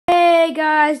Hey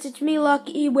guys, it's me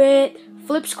Lucky with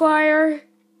Flip Squire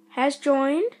has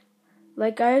joined,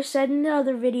 like I said in the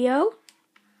other video.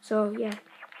 So yeah.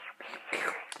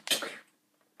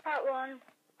 Part 1.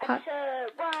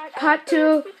 Part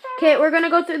 2. Okay, we're gonna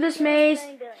go through this maze.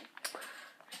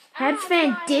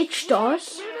 Headfan ditched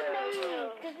us.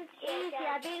 Because it's easy.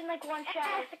 I beat in like one shot.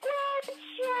 I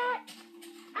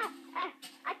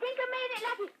think I made it,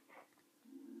 Lucky.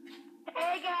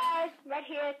 Hey guys, right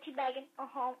here, teabagging.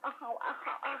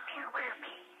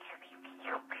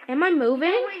 Am I moving?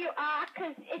 You know where you are,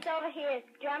 because it's over here. Do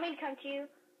you want me to come to you?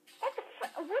 What the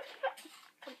fuck?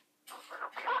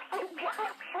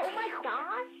 Oh my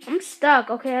gosh. I'm stuck.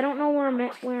 Okay, I don't know where I am.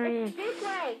 This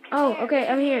way. Oh, okay,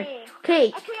 I'm here.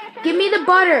 Okay, give me the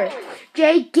butter.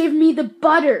 Jay, give me the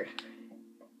butter.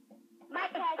 I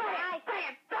have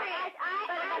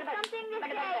something to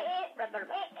say.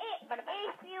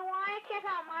 If you want to check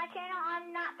out my channel,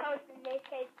 I'm not posting this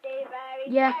because they're very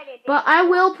excited. But I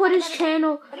will put his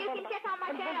channel. You can check out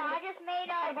my channel. I just made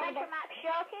a Adventure Map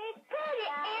Showcase.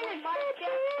 That we must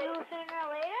just do sooner or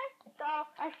later. So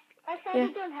I said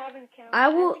you don't have an account. I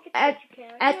will at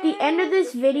the end of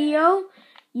this video,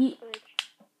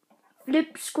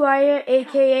 Flip Squire,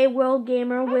 aka World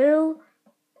Gamer, will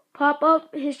pop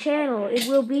up his channel. It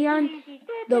will be on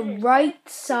the right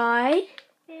side,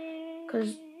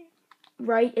 because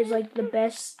right is like the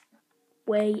best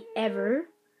way ever.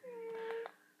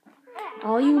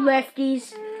 All you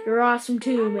lefties, you're awesome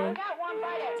too, man.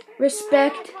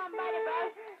 Respect.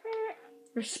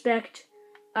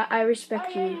 I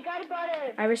respect you.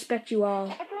 I respect you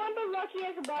all.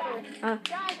 I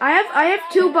have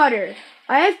two butter.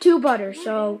 I have two butter,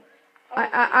 so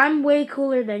I'm way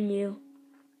cooler than you.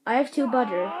 I have two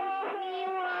butter.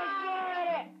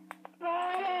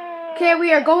 Okay,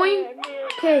 we are going.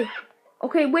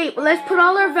 Okay, wait. Let's put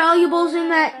all our valuables in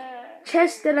that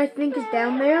chest that I think is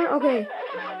down there. Okay.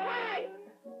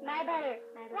 My butter.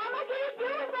 What am I gonna do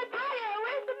with my butter?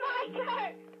 Where's the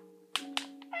minecart?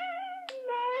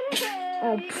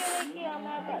 Oh,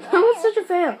 that was such a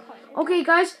fail. Okay,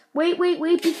 guys, wait.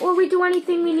 Before we do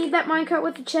anything, we need that minecart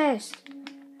with the chest.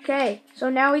 Okay,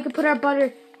 so now we can put our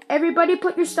butter. Everybody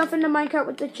put your stuff in the minecart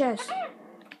with the chest.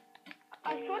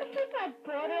 I sort of think my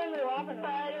butter in the oven.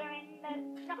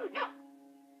 No.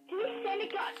 Do we send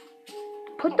it?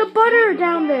 Put the butter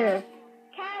down there.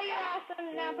 Carry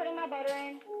awesome. Now I'm putting my butter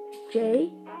in. Jay?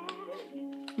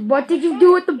 What did you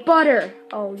do with the butter?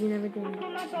 Oh, you never did. I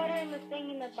put my butter in the thing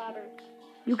in the butter.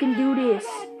 You can do this.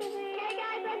 Okay,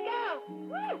 guys, let's go.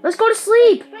 Let's go to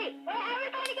sleep. Wait,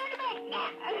 everybody go to bed.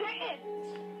 Yeah, I'm ready.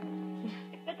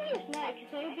 I think it's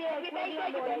next. So you'll be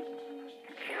like,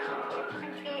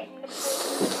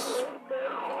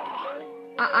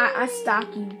 I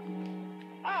stalk you.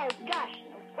 Oh, gosh.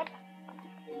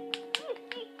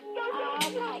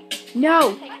 No.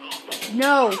 Yes,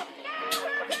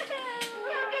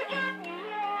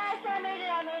 I made it.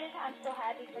 I'm so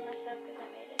happy for myself because I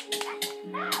made it.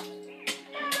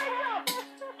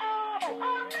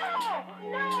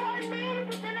 No, I made it,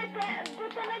 but then I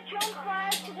jumped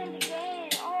right to the game.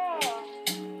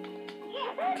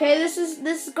 Okay, this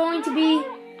is going to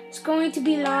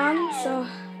be long, so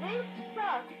This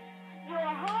sucks. Your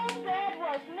whole bed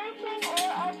was missing or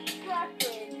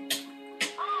obstructed.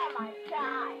 Oh my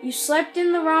god. you slept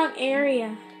in the wrong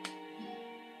area.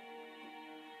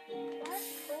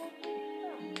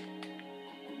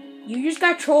 You just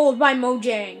got trolled by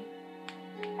Mojang.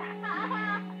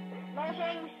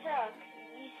 Mojang sucks.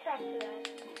 You suck to that.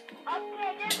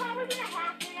 Okay, they're probably gonna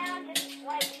hack you now and just be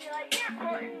like, you're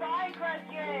put in Minecraft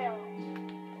jail.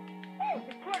 You're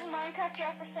put in Minecraft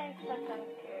jail for saying stuff. I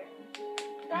don't care.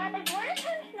 Guys, what is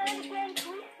this night again?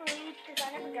 Can we sleep? Because I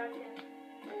never got to.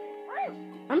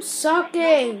 I'm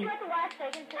sucking. Try the last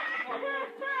second to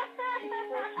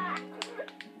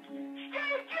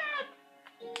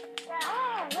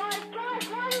oh my god,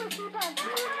 why do you keep on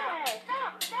doing that?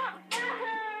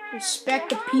 Respect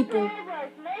the people.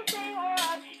 Was missing or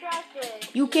obstructed.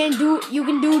 You can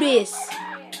do this.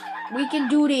 We can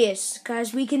do this,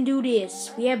 guys. We can do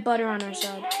this. We have butter on our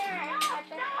side.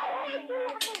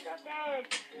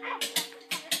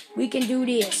 We can do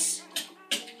this.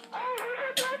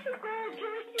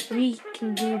 We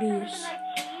can do this.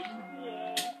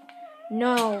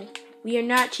 No, we are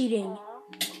not cheating.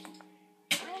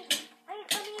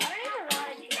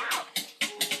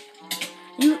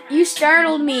 You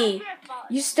startled me.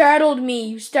 You startled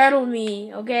me.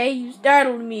 Okay? You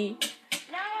startled me. What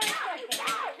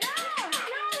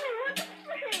the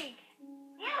freak?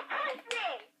 You pushed me!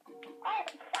 Oh,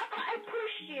 I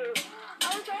pushed you. I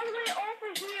was all the way over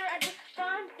here at the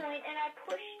spawn point and I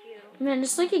pushed you. Man,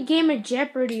 it's like a game of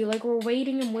Jeopardy. Like we're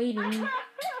waiting and waiting.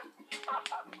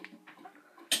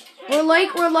 We're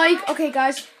like, okay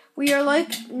guys, we are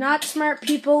like not smart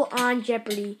people on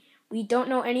Jeopardy. We don't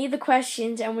know any of the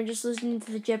questions and we're just listening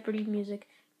to the Jeopardy music.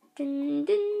 Dun,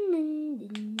 dun, dun,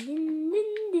 dun, dun,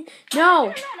 dun, dun.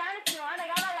 No!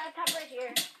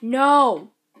 No!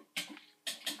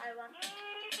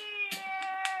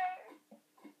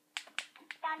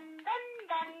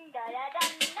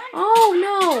 Oh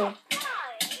no!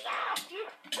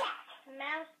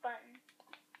 Mouse button.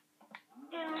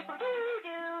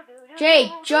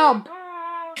 Jake, jump!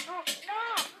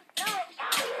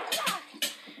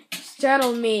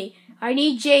 Startle me. I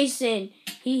need Jason.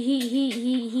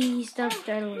 He stopped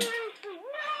startling.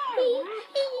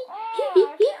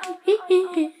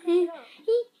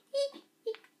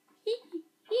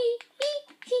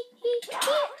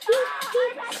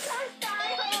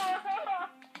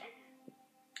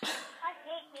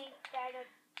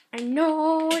 I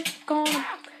know it's gonna.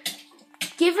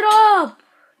 Give it up!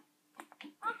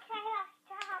 Okay, I'll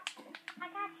stop. I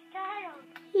got startled.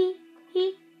 He.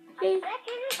 I bet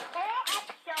you this whole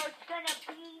episode's gonna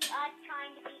be us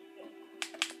trying to beat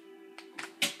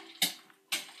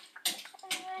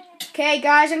this. Okay,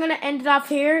 guys, I'm gonna end it off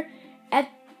here.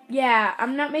 Yeah,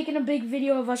 I'm not making a big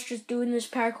video of us just doing this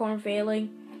parkour and failing.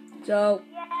 So,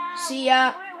 see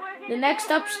ya. The next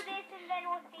episode.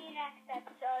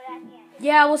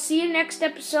 Yeah, we'll see you next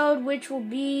episode, which will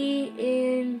be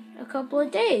in a couple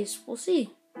of days. We'll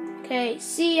see. Okay,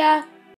 see ya.